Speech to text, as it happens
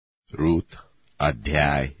रूत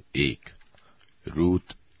अध्याय 1।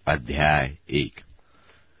 रूत अध्याय 1।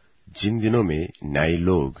 जिन दिनों में न्यायी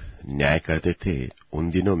लोग न्याय करते थे, उन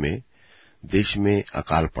दिनों में देश में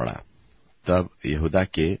अकाल पड़ा। तब यहूदा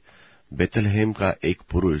के बेथलहेम का एक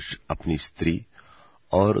पुरुष अपनी स्त्री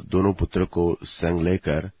और दोनों पुत्र को संग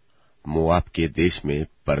लेकर मोआब के देश में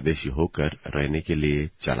परदेशी होकर रहने के लिए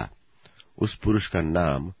चला। उस पुरुष का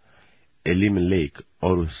नाम एलीमेलेक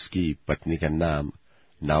और उसकी पत्नी का नाम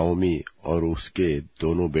नाओमी और उसके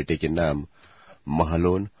दोनों बेटे के नाम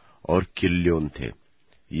महलोन और किल्योन थे।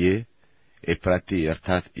 ये एफ्राती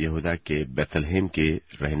अर्थात यहूदा के बेथलहेम के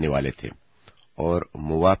रहने वाले थे और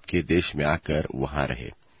मोआब के देश में आकर वहां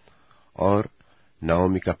रहे। और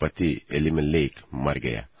नाओमी का पति एलीमेलेक मर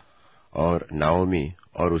गया और नाओमी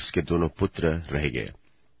और उसके दोनों पुत्र रह गए।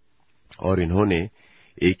 और इन्होंने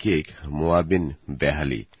एक एक मोआबिन ब्याह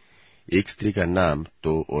ली। एक स्त्री का नाम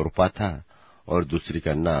तो ओर्पा था और दूसरी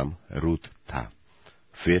का नाम रूत था।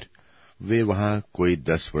 फिर वे वहां कोई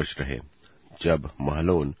 10 वर्ष रहे। जब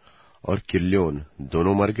महलोन और किल्योन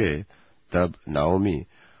दोनों मर गए, तब नाओमी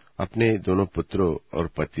अपने दोनों पुत्रों और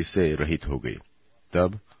पति से रहित हो गई।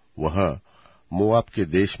 तब वह मोआब के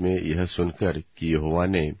देश में यह सुनकर कि यहोवा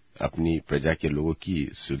ने अपनी प्रजा के लोगों की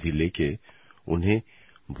सुधि लेके उन्हें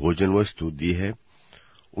भोजन वस्तु दी है,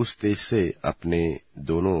 उस देश से अपने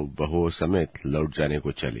दोनों बहुओं समेत लौट जाने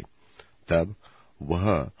को चली। तब वह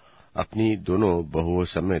अपनी दोनों बहुओं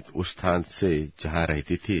समेत उस स्थान से जहां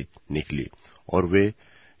रहती थी निकली, और वे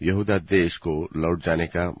यहूदा देश को लौट जाने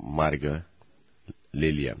का मार्ग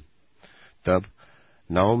ले लिया। तब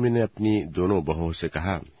नाओमी ने अपनी दोनों बहुओं से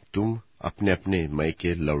कहा, तुम अपने अपने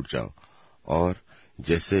मैके लौट जाओ, और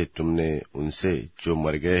जैसे तुमने उनसे जो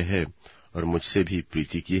मर गए हैं और मुझसे भी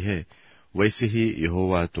प्रीति की है, वैसे ही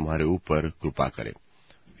यहोवा तुम्हारे ऊपर कृपा करे।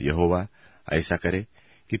 यहोवा ऐसा करे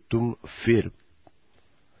कि तुम फिर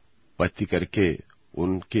पति करके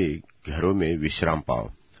उनके घरों में विश्राम पाओ।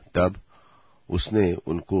 तब उसने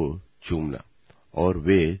उनको चूमना, और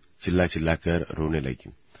वे चिल्ला चिल्लाकर रोने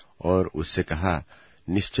लगी, और उससे कहा,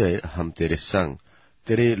 निश्चय हम तेरे संग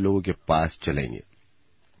तेरे लोगों के पास चलेंगे।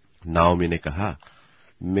 नाओमी ने कहा,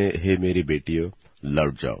 हे मेरी बेटियों,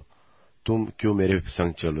 लौट जाओ। तुम क्यों मेरे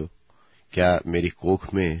संग चलो? क्या मेरी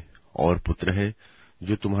कोख में और पुत्र है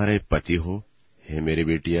जो तुम्हारे पति हो? हे मेरी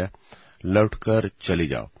बेटियां, लौटकर चली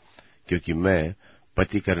जाओ, क्योंकि मैं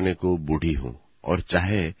पति करने को बूढ़ी हूं। और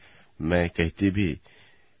चाहे मैं कहती भी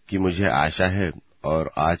कि मुझे आशा है,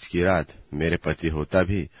 और आज की रात मेरे पति होता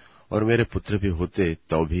भी और मेरे पुत्र भी होते,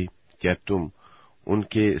 तो भी क्या तुम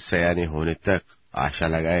उनके सयाने होने तक आशा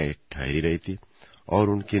लगाए ठहरी रहती और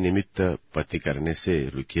उनके निमित्त पति करने से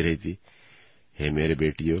रुकी रहती? हे मेरे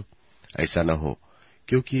बेटियों, ऐसा न हो,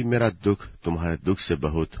 क्योंकि मेरा दुख तुम्हारे दुख से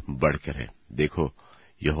बहुत बढ़कर है। देखो,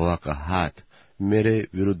 यहोवा का हाथ मेरे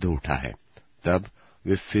विरुद्ध उठा है। तब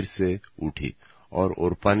वे फिर से उठी, और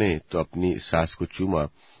ओर्पा ने तो अपनी सास को चूमा,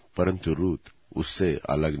 परंतु रूत उससे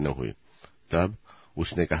अलग न हुई। तब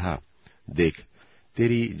उसने कहा, देख,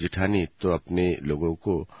 तेरी जिठानी तो अपने लोगों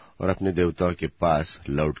को और अपने देवताओं के पास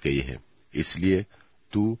लौट गई है, इसलिए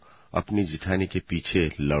तू अपनी जिठानी के पीछे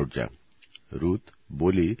लौट जा। रूत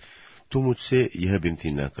बोली, तू मुझसे यह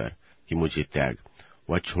विनती न कर कि मुझे त्याग,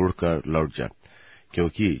 वह छोड़कर लौट जा,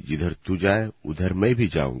 क्योंकि जिधर तू जाए उधर मैं भी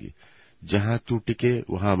जाऊंगी, जहां तू टिके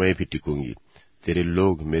वहां मैं भी टिकूंगी। तेरे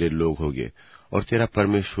लोग मेरे लोग होंगे और तेरा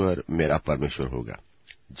परमेश्वर मेरा परमेश्वर होगा।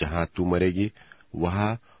 जहां तू मरेगी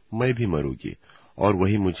वहां मैं भी मरूंगी, और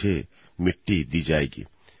वही मुझे मिट्टी दी जाएगी।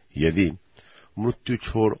 यदि मृत्यु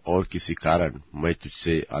छोड़ और किसी कारण मैं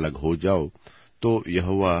तुझसे अलग हो जाऊं, तो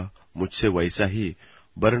यहोवा मुझसे वैसा ही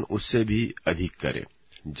वरन उससे भी अधिक करे।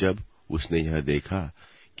 जब उसने यह देखा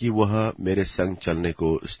कि वह मेरे संग चलने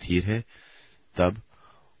को स्थिर है, तब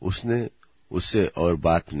उसने उससे और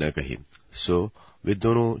बात न कही। सो वे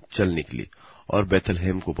दोनों चल निकली और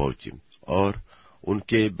बेथलहेम को पहुंची। और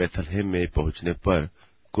उनके बेथलहेम में पहुंचने पर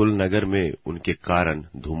कुल नगर में उनके कारण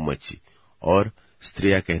धूम मची, और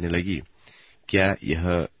स्त्रियां कहने लगी, क्या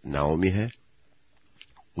यह नाओमी है?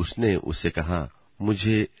 उसने उससे कहा,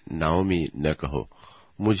 मुझे नाओमी न कहो,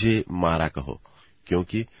 मुझे मारा कहो,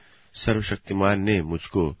 क्योंकि सर्वशक्तिमान ने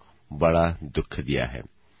मुझको बड़ा दुख दिया है।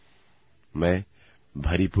 मैं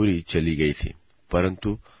भरी पूरी चली गई थी,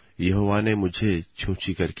 परंतु यहोवा ने मुझे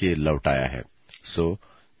छूछी करके लौटाया है। सो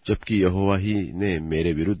जबकि यहोवा ही ने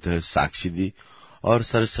मेरे विरुद्ध साक्षी दी और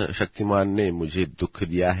सर्वशक्तिमान ने मुझे दुख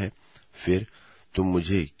दिया है, फिर तुम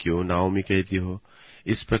मुझे क्यों नाओमी कहती हो?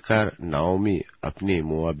 इस प्रकार नाओमी अपनी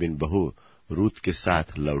मोआबिन बहू रूत के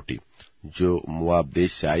साथ लौटी, जो मोआब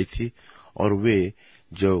देश से आई थी, और वे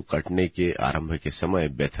जो कटने के आरंभ के समय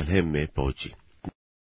बेथलहेम में पहुंची।